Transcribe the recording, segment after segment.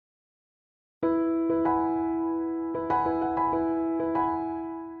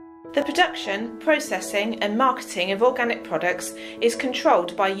The production, processing and marketing of organic products is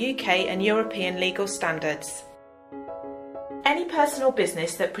controlled by UK and European legal standards. Any person or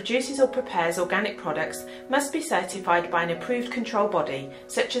business that produces or prepares organic products must be certified by an approved control body,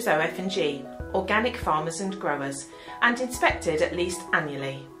 such as OF&G, Organic Farmers and Growers, and inspected at least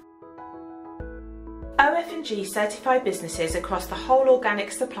annually. OF&G certify businesses across the whole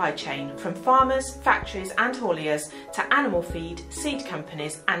organic supply chain, from farmers, factories and hauliers to animal feed, seed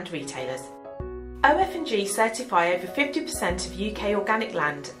companies and retailers. OF&G certify over 50% of UK organic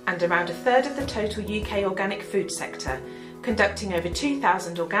land and around a third of the total UK organic food sector, conducting over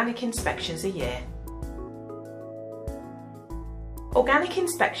 2,000 organic inspections a year. Organic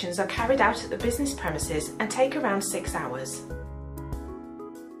inspections are carried out at the business premises and take around 6 hours.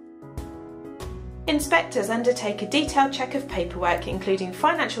 Inspectors undertake a detailed check of paperwork including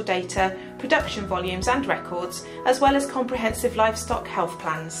financial data, production volumes and records, as well as comprehensive livestock health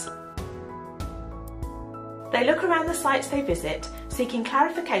plans. They look around the sites they visit, seeking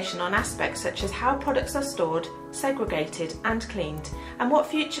clarification on aspects such as how products are stored, segregated and cleaned, and what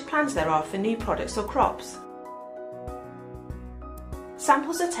future plans there are for new products or crops.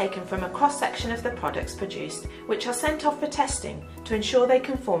 Samples are taken from a cross-section of the products produced, which are sent off for testing to ensure they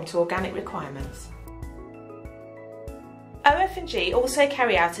conform to organic requirements. OF&G also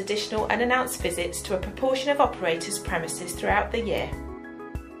carry out additional unannounced visits to a proportion of operators' premises throughout the year.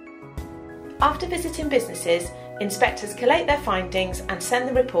 After visiting businesses, inspectors collate their findings and send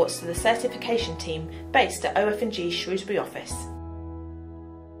the reports to the certification team based at OF&G's Shrewsbury office.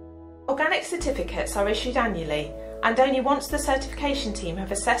 Organic certificates are issued annually, and only once the certification team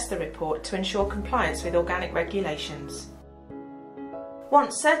have assessed the report to ensure compliance with organic regulations.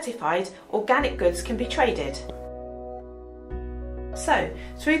 Once certified, organic goods can be traded. So,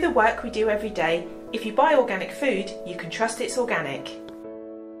 through the work we do every day, if you buy organic food, you can trust it's organic.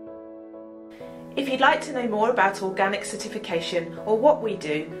 If you'd like to know more about organic certification or what we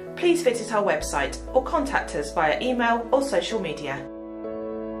do, please visit our website or contact us via email or social media.